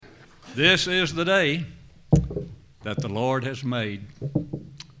This is the day that the Lord has made.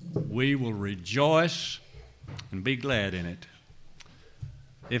 We will rejoice and be glad in it.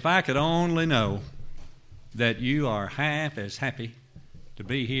 If I could only know that you are half as happy to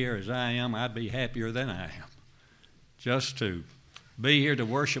be here as I am, I'd be happier than I am. Just to be here to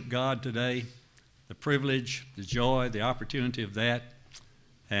worship God today, the privilege, the joy, the opportunity of that,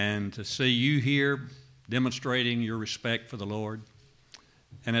 and to see you here demonstrating your respect for the Lord.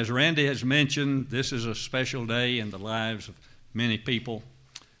 And as Randy has mentioned, this is a special day in the lives of many people.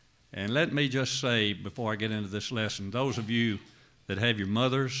 And let me just say, before I get into this lesson, those of you that have your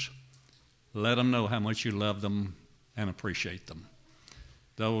mothers, let them know how much you love them and appreciate them.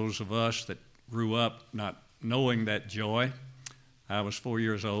 Those of us that grew up not knowing that joy, I was 4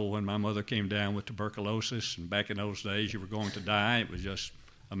 years old when my mother came down with tuberculosis, and back in those days you were going to die. It was just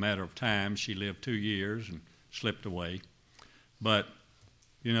a matter of time. She lived 2 years and slipped away. But,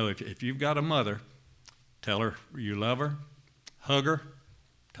 you know, if you've got a mother, tell her you love her, hug her,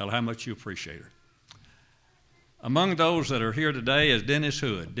 tell her how much you appreciate her. Among those that are here today is Dennis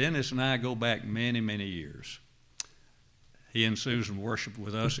Hood. Dennis and I go back many, many years. He and Susan worshiped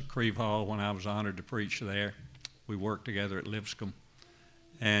with us at Creve Hall when I was honored to preach there. We worked together at Lipscomb.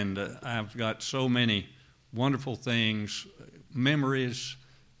 And I've got so many wonderful things, memories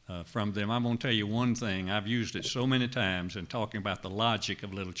from them. I'm going to tell you one thing. I've used it so many times in talking about the logic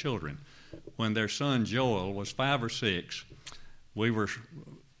of little children. When their son Joel was 5 or 6, we were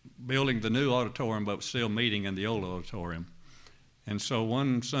building the new auditorium but still meeting in the old auditorium. And so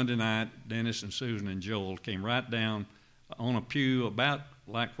one Sunday night, Dennis and Susan and Joel came right down on a pew about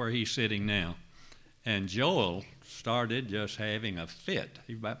like where he's sitting now. And Joel started just having a fit.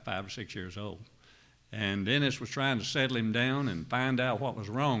 He was about 5 or 6 years old. And Dennis was trying to settle him down and find out what was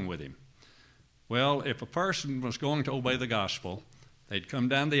wrong with him. Well, if a person was going to obey the gospel, they'd come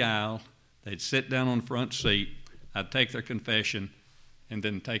down the aisle, they'd sit down on the front seat, I'd take their confession, and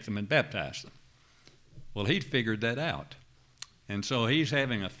then take them and baptize them. Well, he'd figured that out. And so he's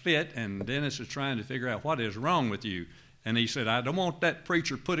having a fit, and Dennis is trying to figure out what is wrong with you. And he said, I don't want that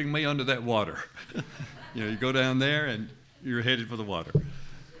preacher putting me under that water. You know, you go down there and you're headed for the water.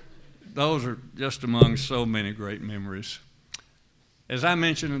 Those are just among so many great memories. As I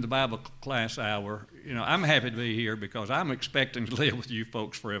mentioned in the Bible class hour, you know, I'm happy to be here because I'm expecting to live with you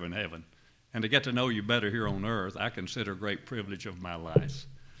folks forever in heaven. And to get to know you better here on earth, I consider a great privilege of my life.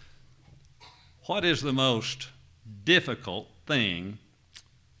 What is the most difficult thing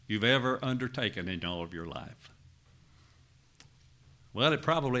you've ever undertaken in all of your life? Well, it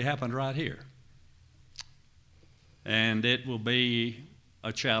probably happened right here. And it will be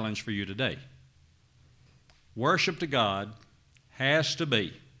a challenge for you today. Worship to God has to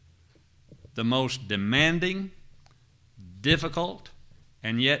be the most demanding, difficult,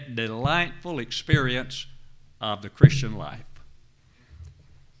 and yet delightful experience of the Christian life.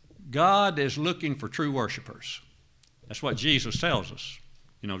 God is looking for true worshipers. That's what Jesus tells us.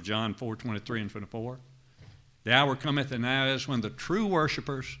 You know, John 4:23 and 24. The hour cometh and now is when the true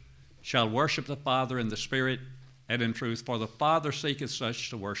worshipers shall worship the Father in the Spirit and in truth, for the Father seeketh such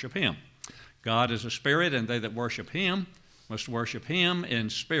to worship him. God is a spirit, and they that worship him must worship him in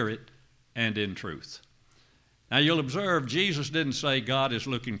spirit and in truth. Now you'll observe Jesus didn't say God is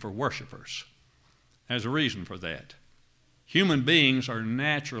looking for worshipers. There's a reason for that. Human beings are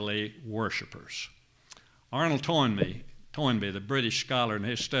naturally worshipers. Arnold Toynbee, the British scholar in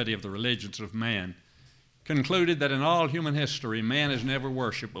his study of the religions of man, concluded that in all human history, man has never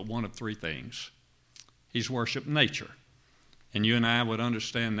worshiped but one of three things. He's worshiped nature. And you and I would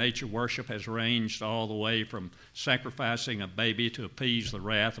understand nature worship has ranged all the way from sacrificing a baby to appease the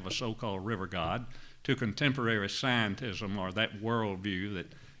wrath of a so-called river god to contemporary scientism, or that worldview that,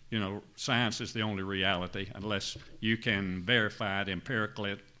 you know, science is the only reality unless you can verify it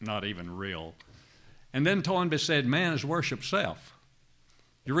empirically, not even real. And then Toynbee said man has worshipped self.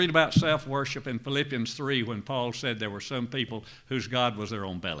 You read about self-worship in Philippians 3 when Paul said there were some people whose God was their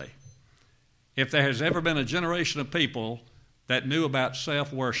own belly. If there has ever been a generation of people that knew about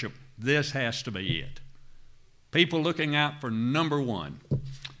self-worship, this has to be it. People looking out for number one.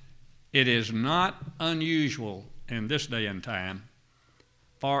 It is not unusual in this day and time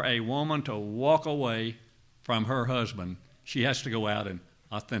for a woman to walk away from her husband. She has to go out and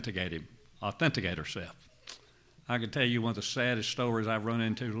authenticate herself. I can tell you one of the saddest stories I've run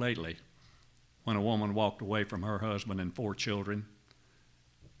into lately, when a woman walked away from her husband and 4 children.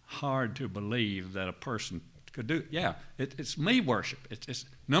 Hard to believe that a person could do. Yeah, it's me worship. It's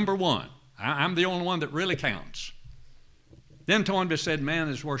number one. I'm the only one that really counts. Then Toynbee said man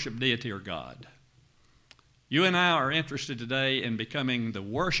is worship deity or God. You and I are interested today in becoming the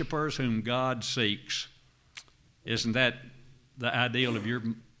worshipers whom God seeks. Isn't that the ideal of your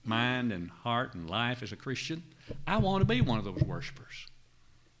mind and heart and life as a Christian? I want to be one of those worshipers.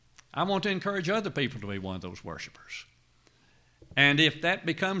 I want to encourage other people to be one of those worshipers. And if that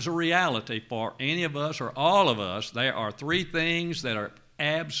becomes a reality for any of us or all of us, there are three things that are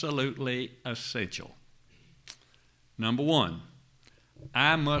absolutely essential. Number one,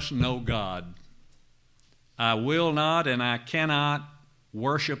 I must know God. I will not and I cannot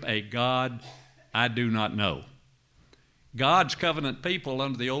worship a God I do not know. God's covenant people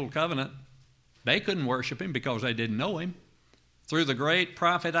under the old covenant, they couldn't worship him because they didn't know him. Through the great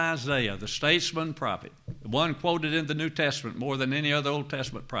prophet Isaiah, the statesman prophet, the one quoted in the New Testament more than any other Old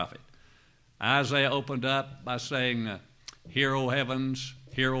Testament prophet, Isaiah opened up by saying, "Hear, O heavens,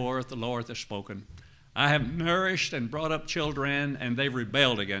 hear, O earth, the Lord hath spoken. I have nourished and brought up children, and they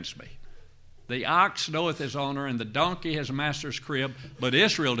rebelled against me. The ox knoweth his owner, and the donkey his master's crib, but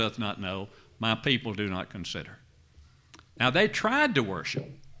Israel doth not know, my people do not consider." Now they tried to worship.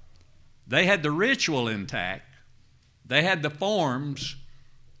 They had the ritual intact. They had the forms,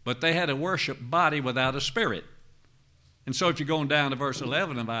 but they had a worship body without a spirit. And so if you're going down to verse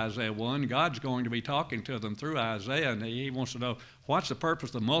 11 of Isaiah 1, God's going to be talking to them through Isaiah, and he wants to know, what's the purpose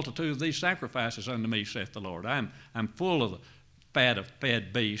of the multitude of these sacrifices unto me, saith the Lord? I'm full of the fat of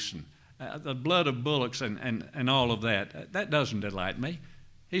fed beasts and the blood of bullocks and all of that. That doesn't delight me.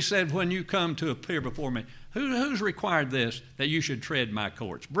 He said, when you come to appear before me, who's required this, that you should tread my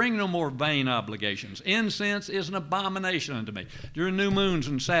courts? Bring no more vain obligations. Incense is an abomination unto me. During new moons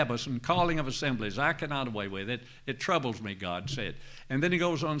and Sabbaths and calling of assemblies, I cannot away with it. It troubles me, God said. And then he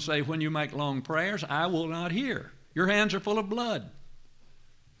goes on to say, when you make long prayers, I will not hear. Your hands are full of blood.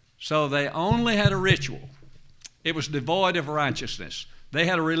 So they only had a ritual. It was devoid of righteousness. They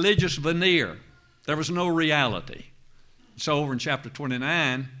had a religious veneer. There was no reality. So over in chapter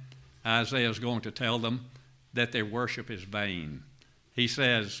 29, Isaiah is going to tell them that their worship is vain. He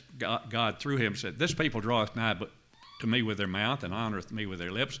says, God through him said, this people draweth nigh to me with their mouth and honoreth me with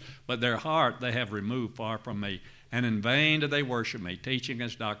their lips, but their heart they have removed far from me. And in vain do they worship me, teaching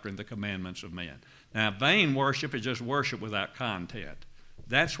as doctrine the commandments of men. Now, vain worship is just worship without content.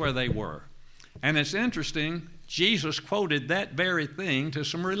 That's where they were. And it's interesting, Jesus quoted that very thing to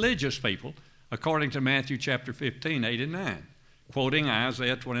some religious people, according to Matthew chapter 15, 8 and 9, quoting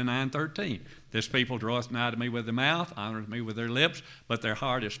Isaiah 29:13. This people draweth nigh to me with their mouth, honoreth me with their lips, but their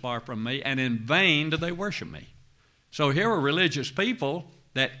heart is far from me, and in vain do they worship me. So here were religious people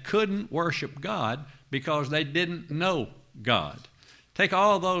that couldn't worship God because they didn't know God. Take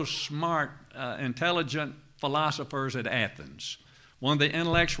all those smart, intelligent philosophers at Athens, one of the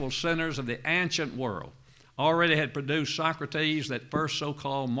intellectual centers of the ancient world. Already had produced Socrates, that first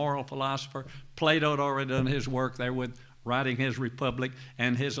so-called moral philosopher. Plato had already done his work there with writing his Republic,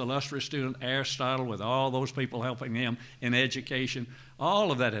 and his illustrious student Aristotle, with all those people helping him in education.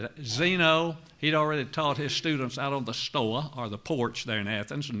 All of that. Zeno, he'd already taught his students out on the Stoa, or the porch there in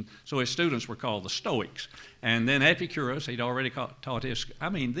Athens, and so his students were called the Stoics. And then Epicurus, he'd already taught his...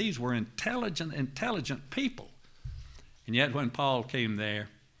 these were intelligent people. And yet when Paul came there,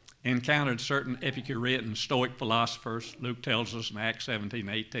 encountered certain Epicurean and Stoic philosophers, Luke tells us in Acts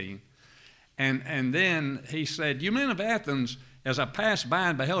 17:18. And then he said, you men of Athens, as I passed by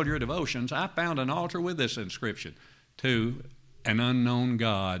and beheld your devotions, I found an altar with this inscription, to an unknown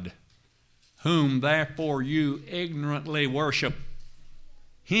God, whom therefore you ignorantly worship.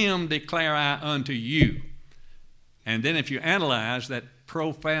 Him declare I unto you. And then if you analyze that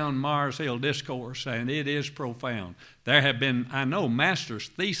profound Mars Hill discourse, and it is profound. There have been, I know, master's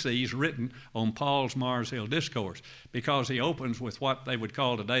theses written on Paul's Mars Hill discourse, because he opens with what they would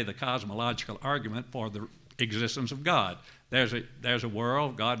call today the cosmological argument for the existence of God. There's a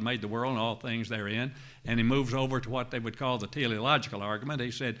world, God made the world and all things therein, and he moves over to what they would call the teleological argument.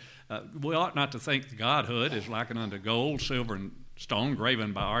 He said, we ought not to think the Godhood is likened unto gold, silver, and stone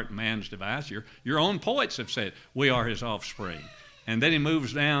graven by art and man's device. Your own poets have said, we are his offspring. And then he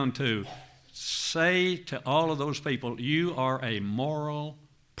moves down to say to all of those people, you are a moral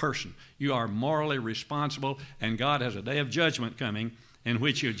person. You are morally responsible, and God has a day of judgment coming in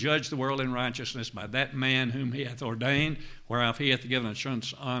which he'll judge the world in righteousness by that man whom he hath ordained, whereof he hath given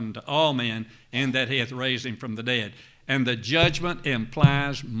assurance unto all men, in that he hath raised him from the dead. And the judgment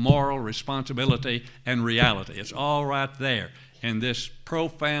implies moral responsibility and reality. It's all right there in this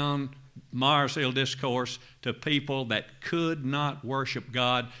profound Mars Hill discourse to people that could not worship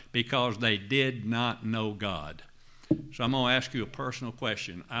God because they did not know God. So I'm going to ask you a personal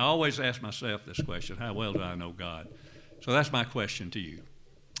question. I always ask myself this question, how well do I know God? So that's my question to you.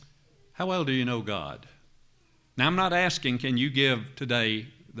 How well do you know God? Now, I'm not asking, can you give today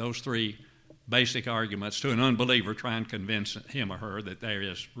those three basic arguments to an unbeliever trying to convince him or her that there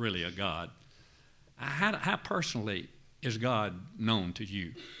is really a God? How personally is God known to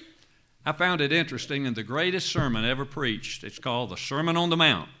you? I found it interesting in the greatest sermon ever preached. It's called the Sermon on the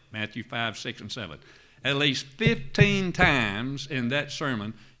Mount, Matthew 5, 6, and 7. At least 15 times in that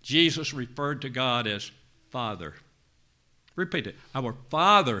sermon, Jesus referred to God as Father. Repeat it. Our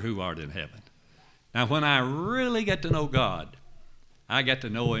Father who art in heaven. Now, when I really get to know God, I get to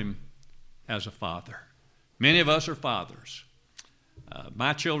know Him as a father. Many of us are fathers.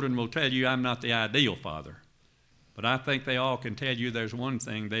 My children will tell you I'm not the ideal father, but I think they all can tell you there's one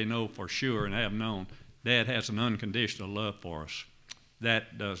thing they know for sure and have known. Dad has an unconditional love for us.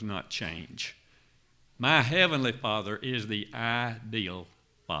 That does not change. My heavenly Father is the ideal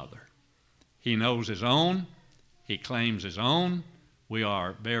father. He knows His own. He claims His own. We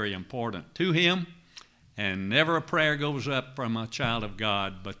are very important to Him. And never a prayer goes up from a child of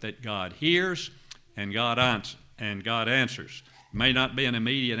God but that God hears and God answers. It may not be an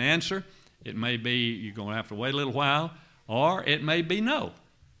immediate answer. It may be you're going to have to wait a little while, or it may be no.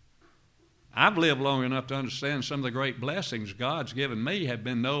 I've lived long enough to understand some of the great blessings God's given me have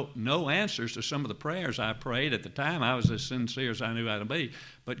been no answers to some of the prayers I prayed at the time. I was as sincere as I knew how to be.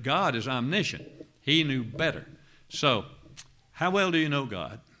 But God is omniscient. He knew better. So, how well do you know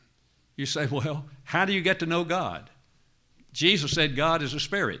God? You say, well, how do you get to know God? Jesus said God is a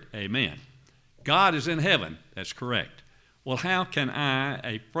spirit. Amen. God is in heaven. That's correct. Well, how can I,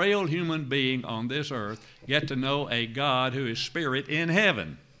 a frail human being on this earth, get to know a God who is spirit in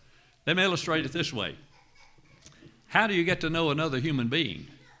heaven? Let me illustrate it this way. How do you get to know another human being?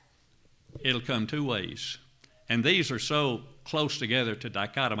 It'll come two ways. And these are so close together to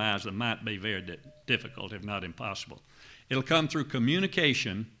dichotomize that might be very difficult, if not impossible. It'll come through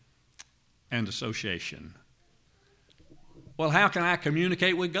communication and association. Well, how can I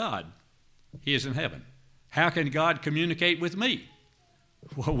communicate with God? He is in heaven. How can God communicate with me?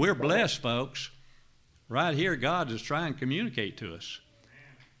 Well, we're blessed, folks. Right here, God is trying to communicate to us.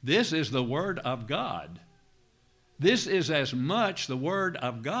 This is the Word of God. This is as much the Word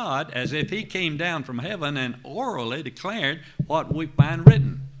of God as if He came down from heaven and orally declared what we find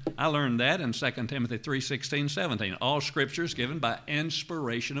written. I learned that in 2 Timothy 3:16, 17. All Scripture is given by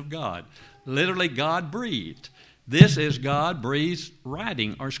inspiration of God. Literally, God breathed. This is God breathed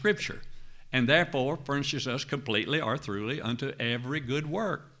writing or Scripture, and therefore furnishes us completely or thoroughly unto every good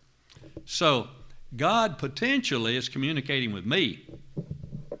work. So, God potentially is communicating with me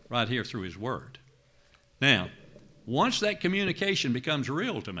right here through His Word. Now, once that communication becomes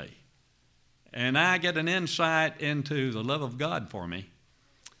real to me, and I get an insight into the love of God for me,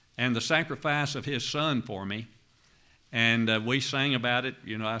 and the sacrifice of His Son for me, and we sang about it.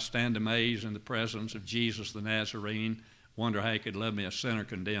 You know, I stand amazed in the presence of Jesus the Nazarene, wonder how He could love me, a sinner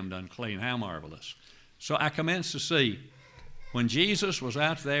condemned unclean. How marvelous. So I commenced to see when Jesus was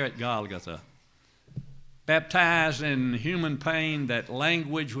out there at Golgotha, baptized in human pain that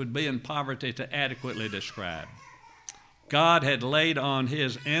language would be in poverty to adequately describe. God had laid on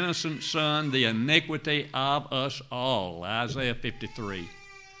His innocent Son the iniquity of us all, Isaiah 53.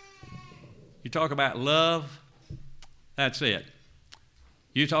 You talk about love, that's it.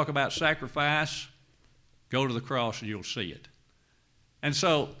 You talk about sacrifice, go to the cross and you'll see it. And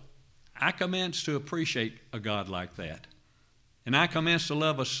so I commenced to appreciate a God like that. And I commenced to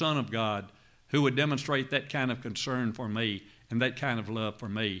love a Son of God who would demonstrate that kind of concern for me and that kind of love for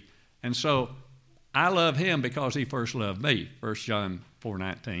me. And so I love Him because He first loved me, 1 John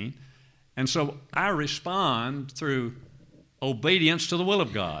 4:19. And so I respond through obedience to the will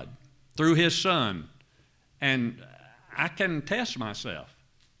of God, through His Son. And I can test myself.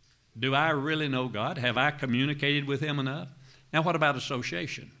 Do I really know God? Have I communicated with Him enough? Now, what about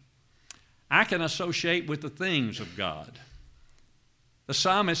association? I can associate with the things of God. The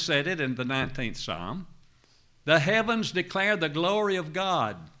psalmist said it in the 19th Psalm. The heavens declare the glory of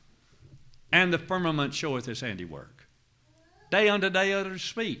God, and the firmament showeth His handiwork. Day unto day uttereth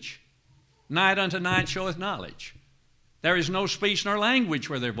speech. Night unto night showeth knowledge. There is no speech nor language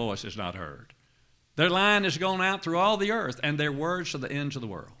where their voice is not heard. Their line is gone out through all the earth, and their words to the ends of the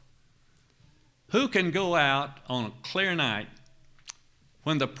world. Who can go out on a clear night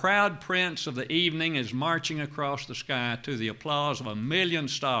when the proud prince of the evening is marching across the sky to the applause of 1,000,000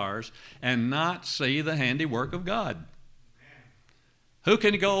 stars and not see the handiwork of God? Who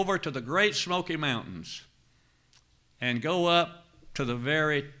can go over to the great Smoky Mountains and go up to the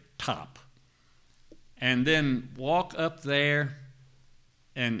very top and then walk up there?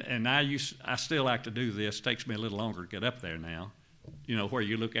 And I still like to do this. It takes me a little longer to get up there now. You know, where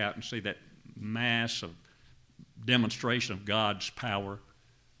you look out and see that mass of demonstration of God's power.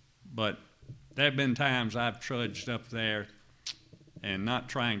 But there have been times I've trudged up there and not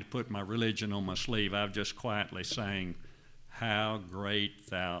trying to put my religion on my sleeve. I've just quietly sang, "How great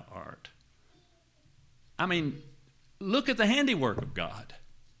thou art." I mean, look at the handiwork of God.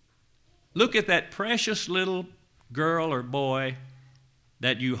 Look at that precious little girl or boy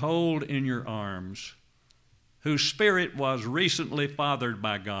that you hold in your arms, whose spirit was recently fathered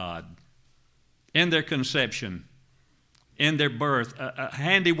by God in their conception, in their birth, a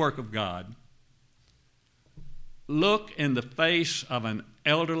handiwork of God. Look in the face of an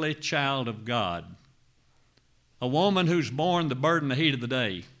elderly child of God, a woman who's borne the burden, the heat of the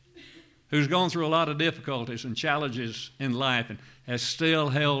day, who's gone through a lot of difficulties and challenges in life and has still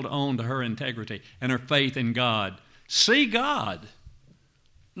held on to her integrity and her faith in God. See God.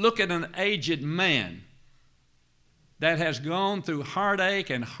 Look at an aged man that has gone through heartache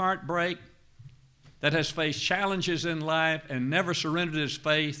and heartbreak, that has faced challenges in life and never surrendered his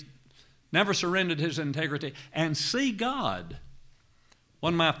faith, never surrendered his integrity, and see God.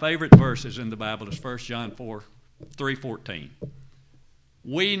 One of my favorite verses in the Bible is 1 John 3:14.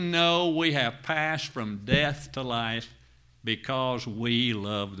 We know we have passed from death to life because we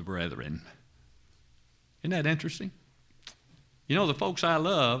love the brethren. Isn't that interesting? You know, the folks I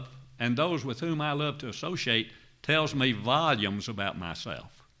love and those with whom I love to associate tells me volumes about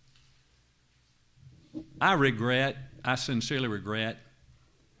myself. I sincerely regret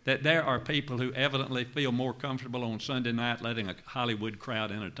that there are people who evidently feel more comfortable on Sunday night letting a Hollywood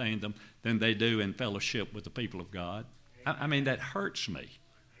crowd entertain them than they do in fellowship with the people of God. I mean, that hurts me.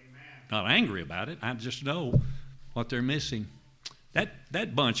 Amen. Not angry about it. I just know what they're missing.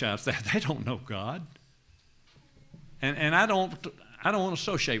 That bunch out there, they don't know God. And I don't want to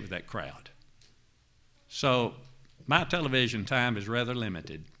associate with that crowd. So my television time is rather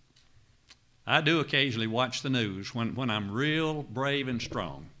limited. I do occasionally watch the news when I'm real brave and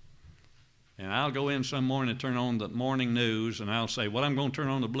strong. And I'll go in some morning and turn on the morning news, and I'll say, well, I'm going to turn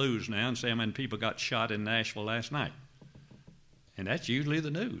on the blues now and say how many people got shot in Nashville last night. And that's usually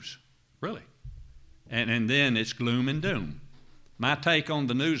the news, really. And then it's gloom and doom. My take on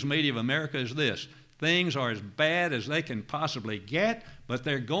the news media of America is this: things are as bad as they can possibly get, but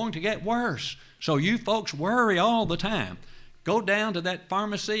they're going to get worse. So you folks worry all the time. Go down to that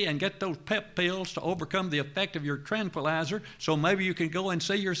pharmacy and get those pep pills to overcome the effect of your tranquilizer so maybe you can go and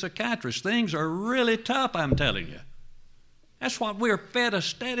see your psychiatrist. Things are really tough, I'm telling you. That's what we're fed a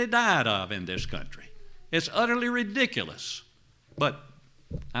steady diet of in this country. It's utterly ridiculous. But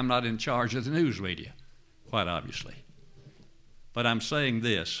I'm not in charge of the news media, quite obviously. But I'm saying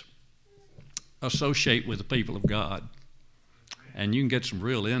this: associate with the people of God, and you can get some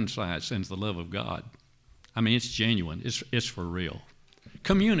real insights into the love of God. I mean, it's genuine. It's for real.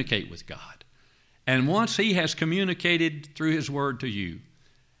 Communicate with God. And once He has communicated through His Word to you,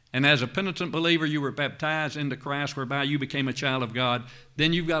 and as a penitent believer you were baptized into Christ whereby you became a child of God,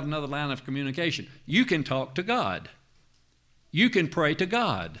 then you've got another line of communication. You can talk to God. You can pray to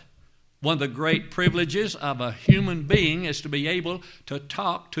God. One of the great privileges of a human being is to be able to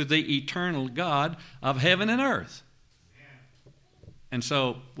talk to the eternal God of heaven and earth. And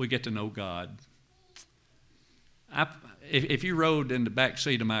so we get to know God. If you rode in the back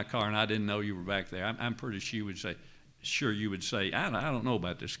seat of my car and I didn't know you were back there, I'm pretty sure you would say, I don't know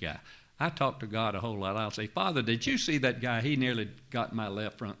about this guy. I talk to God a whole lot. I'll say, Father, did you see that guy? He nearly got my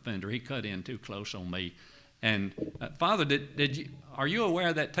left front fender. He cut in too close on me. And Father, are you aware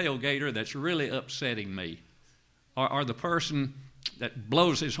of that tailgater that's really upsetting me? Or the person that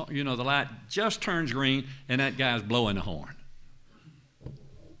blows the light just turns green and that guy's blowing the horn.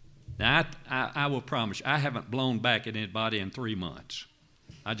 Now, I will promise you, I haven't blown back at anybody in 3 months.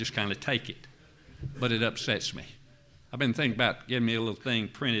 I just kind of take it. But it upsets me. I've been thinking about getting me a little thing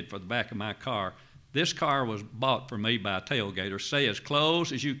printed for the back of my car. This car was bought for me by a tailgater. Say as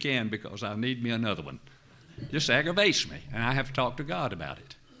close as you can because I need me another one. Just aggravates me, and I have to talk to God about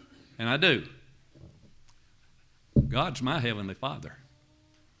it. And I do. God's my Heavenly Father.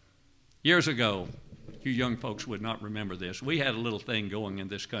 Years ago, you young folks would not remember this. We had a little thing going in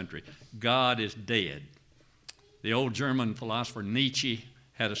this country. God is dead. The old German philosopher Nietzsche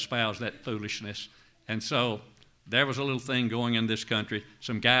had espoused that foolishness. And so there was a little thing going in this country.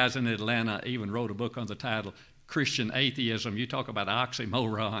 Some guys in Atlanta even wrote a book on the title, Christian Atheism. You talk about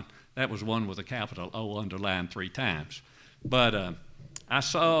oxymoron. That was one with a capital O underlined 3 times. But I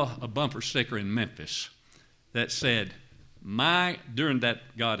saw a bumper sticker in Memphis that said, during that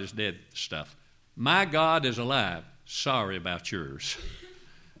God is dead stuff, my God is alive. Sorry about yours.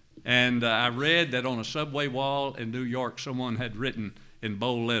 And I read that on a subway wall in New York, someone had written in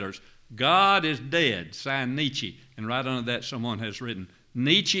bold letters, God is dead, signed Nietzsche. And right under that someone has written,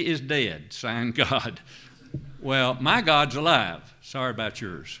 Nietzsche is dead, signed God. Well, my God's alive. Sorry about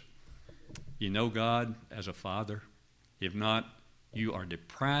yours. You know God as a father? If not, you are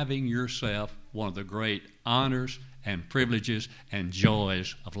depriving yourself one of the great honors and privileges and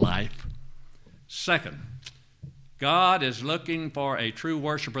joys of life. Second, God is looking for a true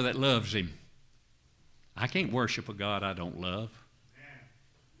worshiper that loves him. I can't worship a God I don't love.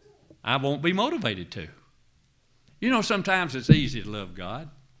 I won't be motivated to. You know, sometimes it's easy to love God.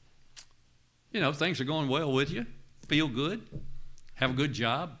 You know, things are going well with you, feel good, have a good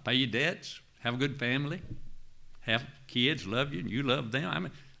job, pay your debts, have a good family, have kids love you and you love them. I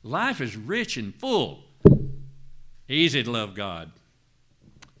mean, life is rich and full. Easy to love God.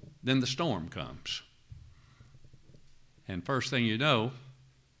 Then the storm comes. And first thing you know,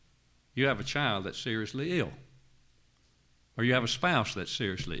 you have a child that's seriously ill. Or you have a spouse that's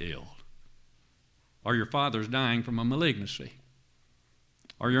seriously ill. Or your father's dying from a malignancy.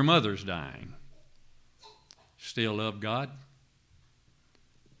 Or your mother's dying. Still love God?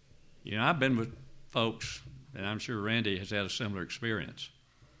 You know, I've been with folks, and I'm sure Randy has had a similar experience.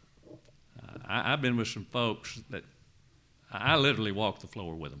 I've been with some folks that I literally walked the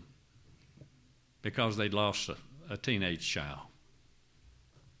floor with them because they'd lost a teenage child.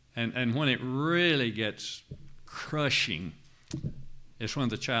 And when it really gets crushing, it's when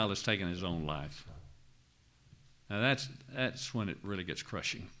the child has taken his own life. Now that's when it really gets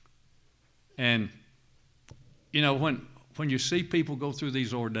crushing. And, you know, when you see people go through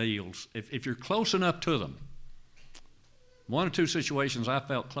these ordeals, if you're close enough to them, one or two situations I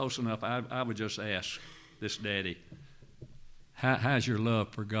felt close enough, I would just ask this daddy, how's your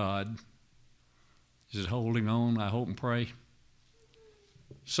love for God? Is it holding on? I hope and pray.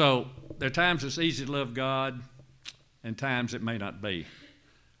 So there are times it's easy to love God and times it may not be.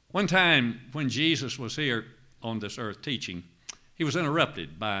 One time when Jesus was here on this earth teaching, he was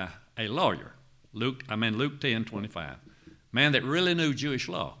interrupted by a lawyer, Luke 10:25, man that really knew Jewish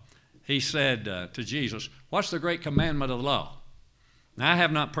law. He said to Jesus, what's the great commandment of the law? Now, I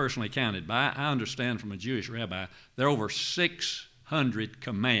have not personally counted, but I understand from a Jewish rabbi there are over 600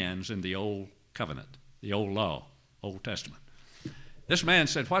 commands in the Old Covenant, the Old Law, Old Testament. This man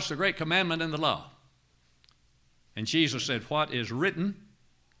said, what's the great commandment in the law? And Jesus said, what is written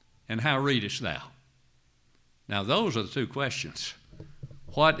and how readest thou? Now, those are the two questions.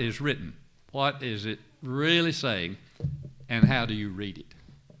 What is written? What is it really saying? And how do you read it?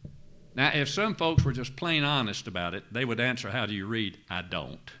 Now, if some folks were just plain honest about it, they would answer, how do you read? I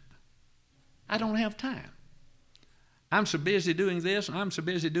don't. I don't have time. I'm so busy doing this, I'm so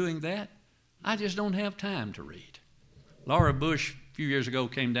busy doing that, I just don't have time to read. Laura Bush, a few years ago,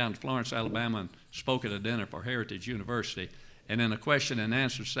 came down to Florence, Alabama, and spoke at a dinner for Heritage University. And in a question and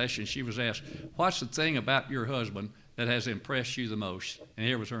answer session, she was asked, what's the thing about your husband that has impressed you the most? And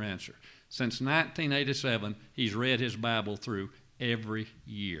here was her answer. Since 1987, he's read his Bible through every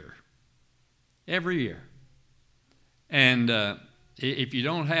year. Every year. And if you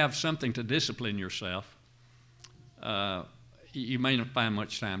don't have something to discipline yourself, you may not find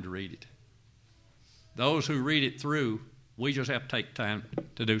much time to read it. Those who read it through, we just have to take time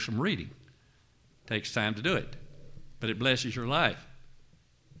to do some reading. It takes time to do it, but it blesses your life.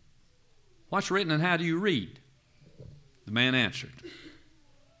 What's written and how do you read? The man answered,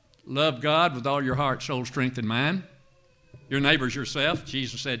 love God with all your heart, soul, strength, and mind. Your neighbor's yourself.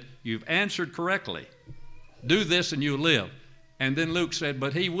 Jesus said, you've answered correctly. Do this and you'll live. And then Luke said,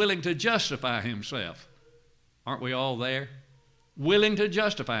 but he willing to justify himself. Aren't we all there? Willing to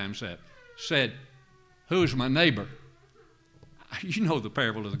justify himself. Said, who's my neighbor? You know the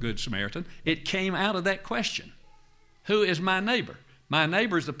parable of the Good Samaritan. It came out of that question. Who is my neighbor? My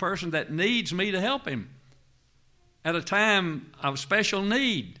neighbor is the person that needs me to help him at a time of special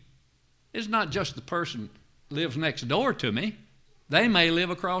need. It's not just the person lives next door to me. They may live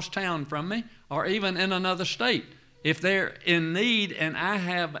across town from me or even in another state. If they're in need and I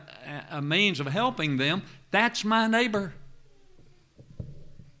have a means of helping them, that's my neighbor.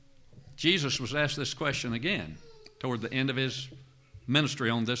 Jesus was asked this question again toward the end of his ministry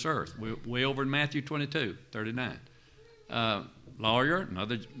on this earth, way over in Matthew 22:39. Lawyer,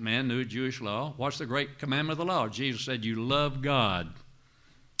 another man knew Jewish law. What's the great commandment of the law? Jesus said, you love God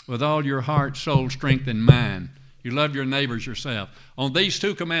with all your heart, soul, strength, and mind. You love your neighbors yourself. On these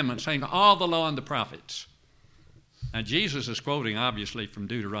two commandments hang all the law and the prophets. Now, Jesus is quoting, obviously, from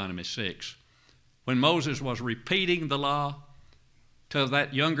Deuteronomy 6. When Moses was repeating the law to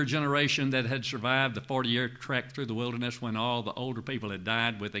that younger generation that had survived the 40-year trek through the wilderness when all the older people had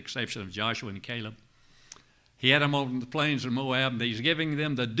died, with the exception of Joshua and Caleb, He had them on the plains of Moab, and he's giving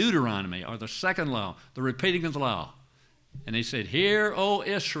them the Deuteronomy, or the second law, the repeating of the law. And he said, "Hear, O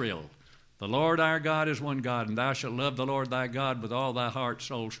Israel, the Lord our God is one God, and thou shalt love the Lord thy God with all thy heart,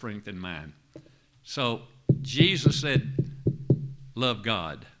 soul, strength, and mind." So Jesus said, love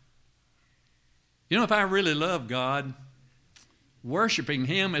God. You know, if I really love God, worshiping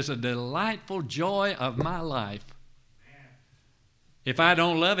Him is a delightful joy of my life. If I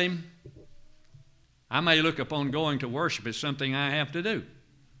don't love Him, I may look upon going to worship as something I have to do,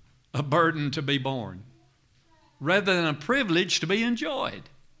 a burden to be borne, rather than a privilege to be enjoyed.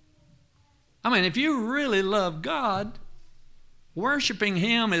 I mean, if you really love God, worshiping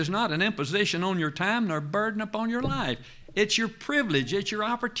Him is not an imposition on your time nor a burden upon your life. It's your privilege, it's your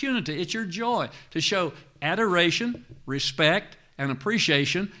opportunity, it's your joy to show adoration, respect, and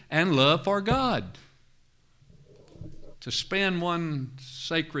appreciation and love for God. To spend one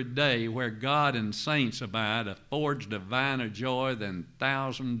sacred day where God and saints abide affords diviner joy than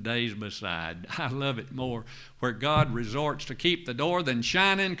 1,000 days beside. I love it more. Where God resorts to keep the door than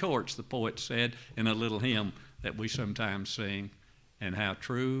shining courts, the poet said in a little hymn that we sometimes sing. And how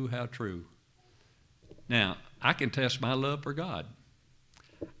true, how true. Now, I can test my love for God.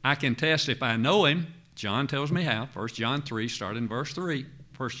 I can test if I know Him. John tells me how. 1 John 3, start in verse 3.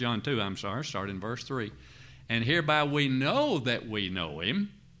 1 John 2, start in verse 3. And hereby we know that we know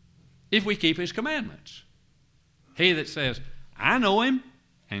Him if we keep His commandments. He that says, I know Him,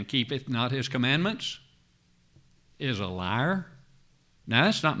 and keepeth not His commandments, is a liar. Now,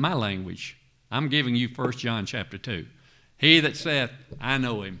 that's not my language. I'm giving you 1 John chapter 2. He that saith, I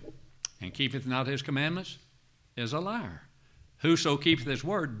know Him, and keepeth not His commandments, is a liar. Whoso keepeth His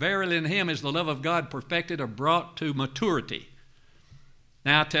word, verily in him is the love of God perfected or brought to maturity.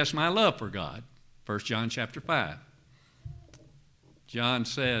 Now I test my love for God. 1 John chapter 5. John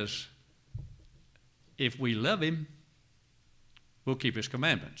says, if we love Him, we'll keep His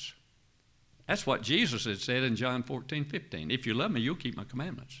commandments. That's what Jesus had said in John 14:15. If you love me, you'll keep my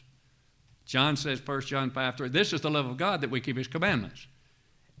commandments. John says, 1 John 5:3, this is the love of God, that we keep His commandments.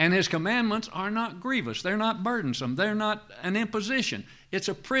 And His commandments are not grievous. They're not burdensome. They're not an imposition. It's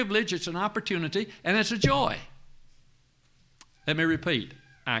a privilege, it's an opportunity, and it's a joy. Let me repeat.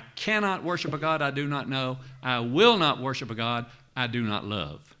 I cannot worship a God I do not know. I will not worship a God I do not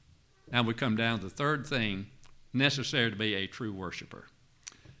love. Now we come down to the third thing necessary to be a true worshiper.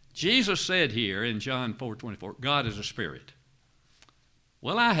 Jesus said here in John 4:24, God is a spirit.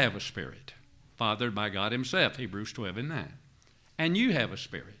 Well, I have a spirit, fathered by God Himself, Hebrews 12:9. And you have a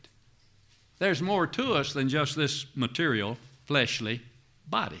spirit. There's more to us than just this material, fleshly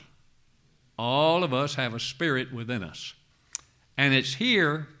body. All of us have a spirit within us. And it's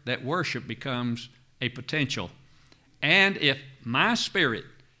here that worship becomes a potential. And if my spirit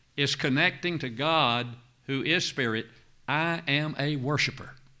is connecting to God, who is spirit, I am a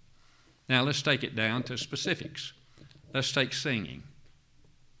worshiper. Now let's take it down to specifics. Let's take singing.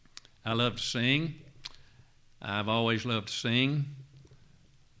 I love to sing. I've always loved to sing.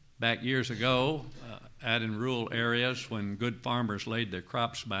 Back years ago, out in rural areas, when good farmers laid their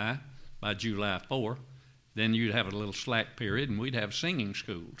crops by July 4, then you'd have a little slack period, and we'd have singing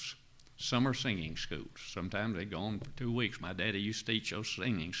schools, summer singing schools. Sometimes they'd go on for 2 weeks. My daddy used to teach those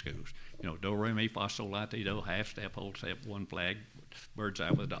singing schools. You know, do, re, mi, fa, sol, la, ti, do, half step, whole step, one flag, bird's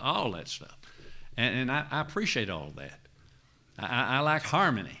eye with all that stuff. And I appreciate all of that. I like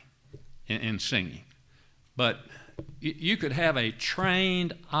harmony in singing. But you could have a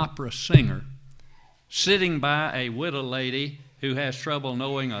trained opera singer sitting by a widow lady who has trouble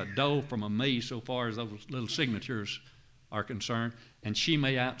knowing a do from a mi so far as those little signatures are concerned, and she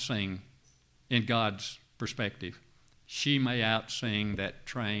may outsing, in God's perspective, she may outsing that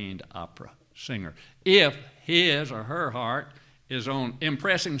trained opera singer if his or her heart is on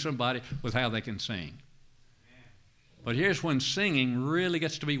impressing somebody with how they can sing. But here's when singing really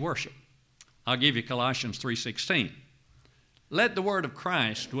gets to be worship. I'll give you Colossians 3:16. Let the word of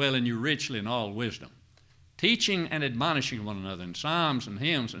Christ dwell in you richly in all wisdom, teaching and admonishing one another in psalms and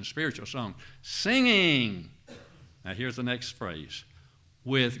hymns and spiritual songs, singing. Now here's the next phrase.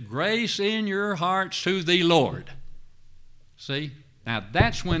 With grace in your hearts to the Lord. See? Now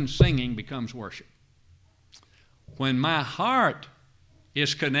that's when singing becomes worship. When my heart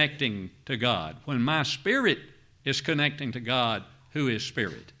is connecting to God, when my spirit is connecting to God, who is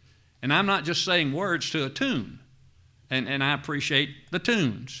spirit. And I'm not just saying words to a tune, and I appreciate the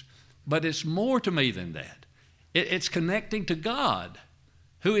tunes, but it's more to me than that. It's connecting to God,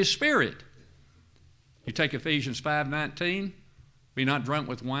 who is spirit. You take Ephesians 5:19, be not drunk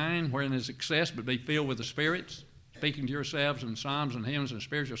with wine, wherein is excess, but be filled with the spirits. speaking to yourselves in psalms and hymns and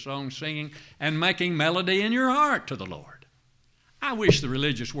spiritual songs, singing and making melody in your heart to the Lord. I wish the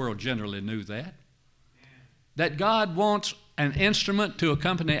religious world generally knew that. That God wants an instrument to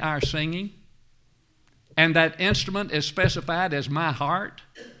accompany our singing, and that instrument is specified as my heart.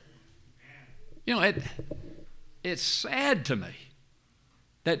 You know, it's sad to me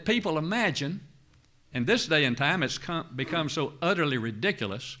that people imagine, in this day and time it's become so utterly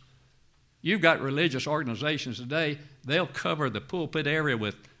ridiculous. You've got religious organizations today, they'll cover the pulpit area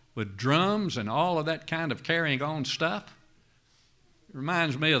with drums and all of that kind of carrying on stuff. It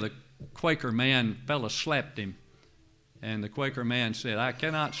reminds me of the Quaker man. Fella slapped him, and the Quaker man said, "I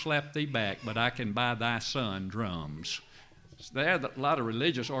cannot slap thee back, but I can buy thy son drums." So there are a lot of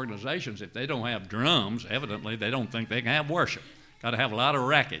religious organizations, if they don't have drums, evidently they don't think they can have worship. Got to have a lot of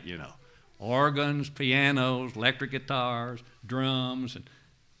racket, you know. Organs, pianos, electric guitars, drums, and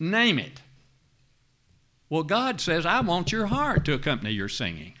name it. Well, God says, I want your heart to accompany your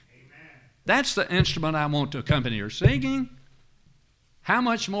singing. Amen. That's the instrument I want to accompany your singing. How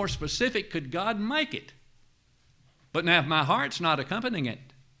much more specific could God make it? But now if my heart's not accompanying it,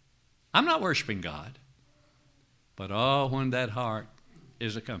 I'm not worshiping God. But oh, when that heart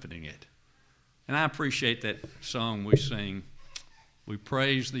is accompanying it. And I appreciate that song we sing, "We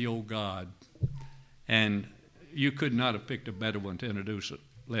Praise Thee, O God." And you could not have picked a better one to introduce a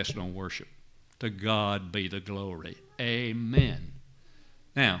lesson on worship. To God be the glory. Amen.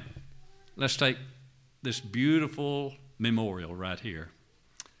 Now, let's take this beautiful memorial right here.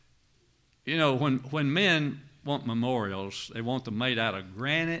 You know, when men want memorials, they want them made out of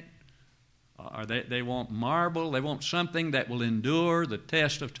granite, or they want marble, they want something that will endure the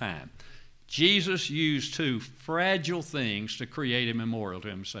test of time. Jesus used two fragile things to create a memorial to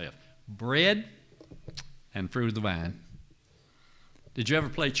himself: bread and fruit of the vine. Did you ever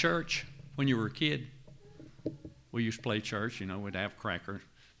play church when you were a kid? We used to play church, you know, we'd have crackers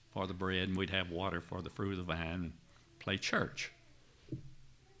for the bread and we'd have water for the fruit of the vine and play church.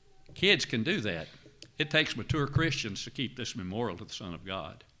 Kids can do that. It takes mature Christians to keep this memorial to the Son of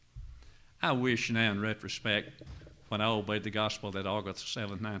God. I wish now in retrospect, when I obeyed the gospel that August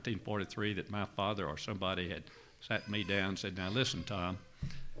 7th, 1943, that my father or somebody had sat me down and said, "Now listen, Tom,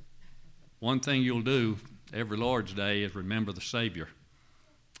 one thing you'll do every Lord's Day is remember the Savior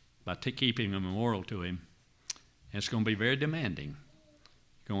by keeping a memorial to him. And it's going to be very demanding.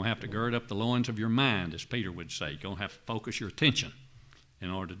 You're going to have to gird up the loins of your mind, as Peter would say. You're going to have to focus your attention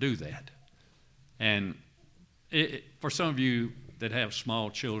in order to do that." And for some of you that have small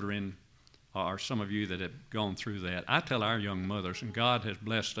children, or some of you that have gone through that, I tell our young mothers, and God has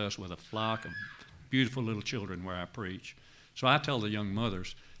blessed us with a flock of beautiful little children where I preach. So I tell the young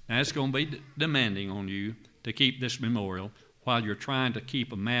mothers, now it's going to be demanding on you to keep this memorial while you're trying to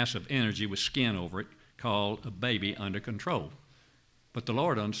keep a mass of energy with skin over it called a baby under control. But the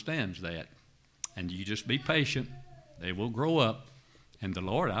Lord understands that. And you just be patient. They will grow up. And the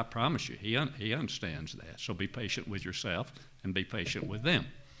Lord, I promise you, He understands that. So be patient with yourself and be patient with them.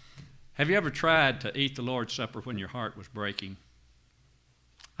 Have you ever tried to eat the Lord's Supper when your heart was breaking?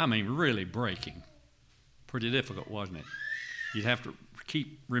 I mean, really breaking. Pretty difficult, wasn't it? You'd have to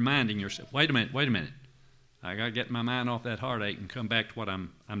keep reminding yourself, wait a minute. I got to get my mind off that heartache and come back to what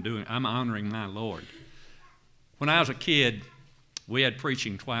I'm doing. I'm honoring my Lord. When I was a kid, we had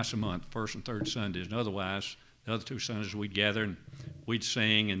preaching twice a month, first and third Sundays, and otherwise, the other two Sundays we'd gather and we'd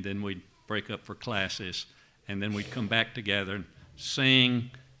sing, and then we'd break up for classes, and then we'd come back together and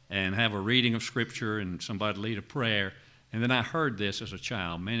sing and have a reading of Scripture and somebody lead a prayer. And then I heard this as a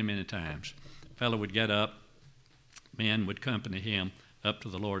child many, many times. A fellow would get up, men would accompany him up to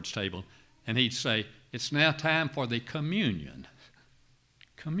the Lord's table, and he'd say, "It's now time for the communion."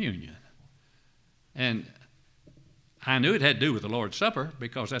 Communion. And I knew it had to do with the Lord's Supper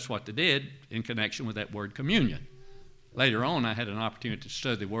because that's what they did in connection with that word communion. Later on, I had an opportunity to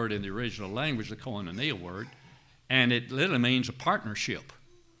study the word in the original language, the koinonia word, and it literally means a partnership.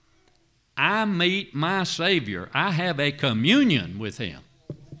 I meet my Savior. I have a communion with Him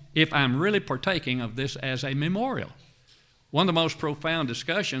if I'm really partaking of this as a memorial. One of the most profound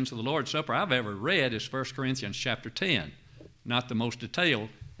discussions of the Lord's Supper I've ever read is 1 Corinthians chapter 10. Not the most detailed,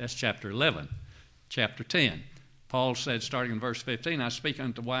 that's chapter 11. Chapter 10. Paul said, starting in verse 15, "I speak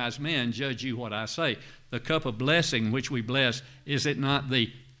unto wise men, judge you what I say. The cup of blessing which we bless, is it not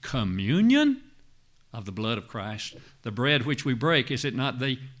the communion of the blood of Christ? The bread which we break, is it not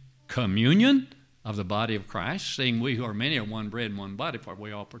the communion of the body of Christ? Seeing we who are many are one bread and one body, for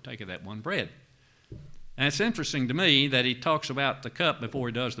we all partake of that one bread." And it's interesting to me that he talks about the cup before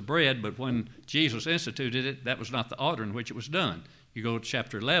he does the bread, but when Jesus instituted it, that was not the order in which it was done. You go to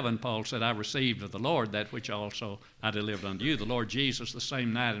chapter 11, Paul said, I received of the Lord that which also I delivered unto you. The Lord Jesus, the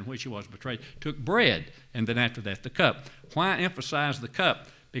same night in which he was betrayed, took bread, and then after that the cup. Why emphasize the cup?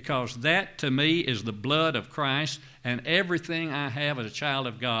 Because that to me is the blood of Christ, and everything I have as a child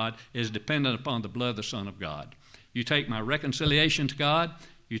of God is dependent upon the blood of the Son of God. You take my reconciliation to God,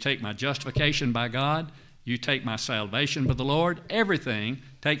 you take my justification by God, you take my salvation by the Lord, everything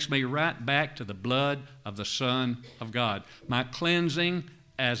takes me right back to the blood of the Son of God. My cleansing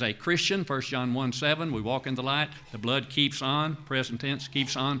as a Christian, 1 John 1:7, we walk in the light, the blood keeps on, present tense,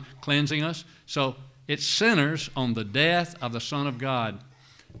 keeps on cleansing us. So it centers on the death of the Son of God.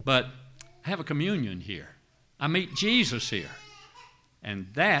 But I have a communion here. I meet Jesus here. And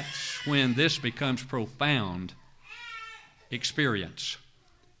that's when this becomes profound experience.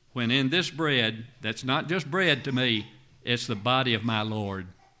 When in this bread, that's not just bread to me, it's the body of my Lord.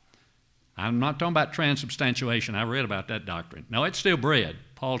 I'm not talking about transubstantiation. I read about that doctrine. No, it's still bread.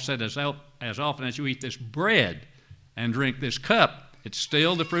 Paul said, as often as you eat this bread and drink this cup, it's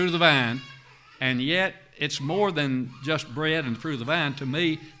still the fruit of the vine, and yet it's more than just bread and fruit of the vine. To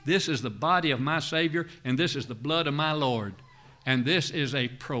me, this is the body of my Savior, and this is the blood of my Lord. And this is a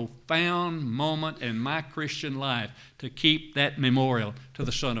profound moment in my Christian life to keep that memorial to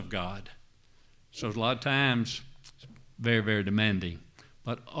the Son of God. So a lot of times, it's very, very demanding.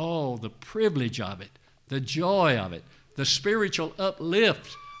 But oh, the privilege of it, the joy of it, the spiritual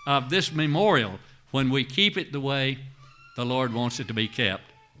uplift of this memorial when we keep it the way the Lord wants it to be kept,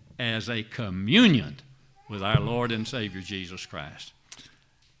 as a communion with our Lord and Savior Jesus Christ.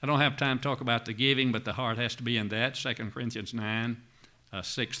 I don't have time to talk about the giving, but the heart has to be in that. 2 Corinthians 9,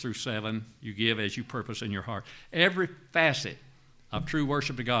 6 through 7, you give as you purpose in your heart. Every facet of true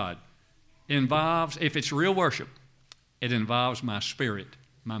worship to God involves, if it's real worship, it involves my spirit,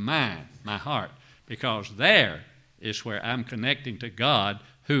 my mind, my heart, because there is where I'm connecting to God,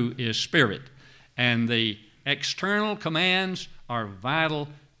 who is spirit. And the external commands are vital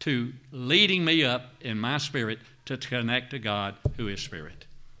to leading me up in my spirit to connect to God, who is spirit.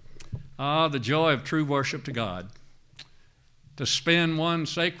 Ah, the joy of true worship to God. To spend one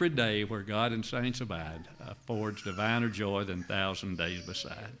sacred day where God and saints abide affords diviner joy than 1,000 days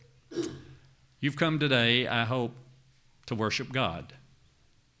beside. You've come today, I hope, to worship God.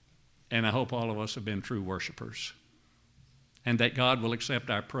 And I hope all of us have been true worshipers. And that God will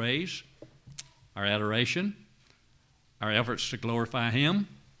accept our praise, our adoration, our efforts to glorify Him,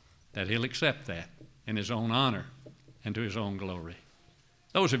 that He'll accept that in His own honor and to His own glory.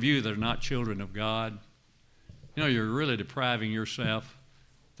 Those of you that are not children of God, you know, you're really depriving yourself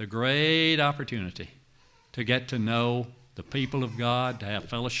the great opportunity to get to know the people of God, to have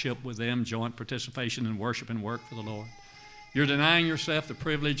fellowship with them, joint participation in worship and work for the Lord. You're denying yourself the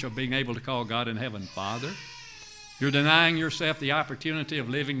privilege of being able to call God in heaven Father. You're denying yourself the opportunity of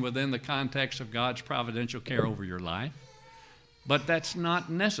living within the context of God's providential care over your life. But that's not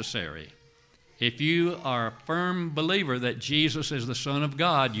necessary. If you are a firm believer that Jesus is the Son of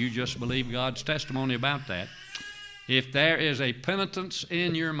God, you just believe God's testimony about that. If there is a penitence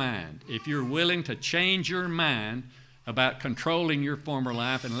in your mind, if you're willing to change your mind about controlling your former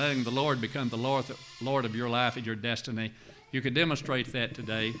life and letting the Lord become the Lord of your life and your destiny, you could demonstrate that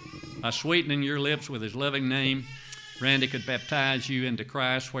today by sweetening your lips with His loving name. Randy could baptize you into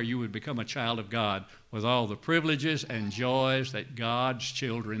Christ, where you would become a child of God with all the privileges and joys that God's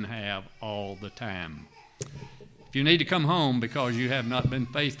children have all the time. If you need to come home because you have not been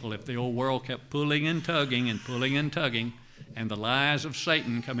faithful, if the old world kept pulling and tugging, and the lies of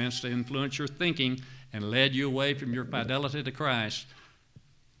Satan commenced to influence your thinking and led you away from your fidelity to Christ,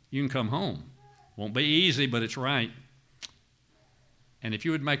 you can come home. Won't be easy, but it's right. And if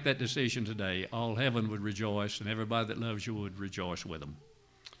you would make that decision today, all heaven would rejoice, and everybody that loves you would rejoice with them.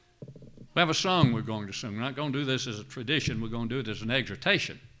 We have a song we're going to sing. We're not going to do this as a tradition. We're going to do it as an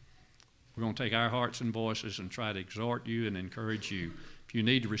exhortation. We're going to take our hearts and voices and try to exhort you and encourage you. If you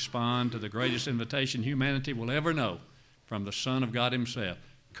need to respond to the greatest invitation humanity will ever know from the Son of God Himself,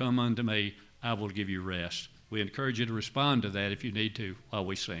 come unto me, I will give you rest. We encourage you to respond to that if you need to while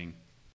we sing.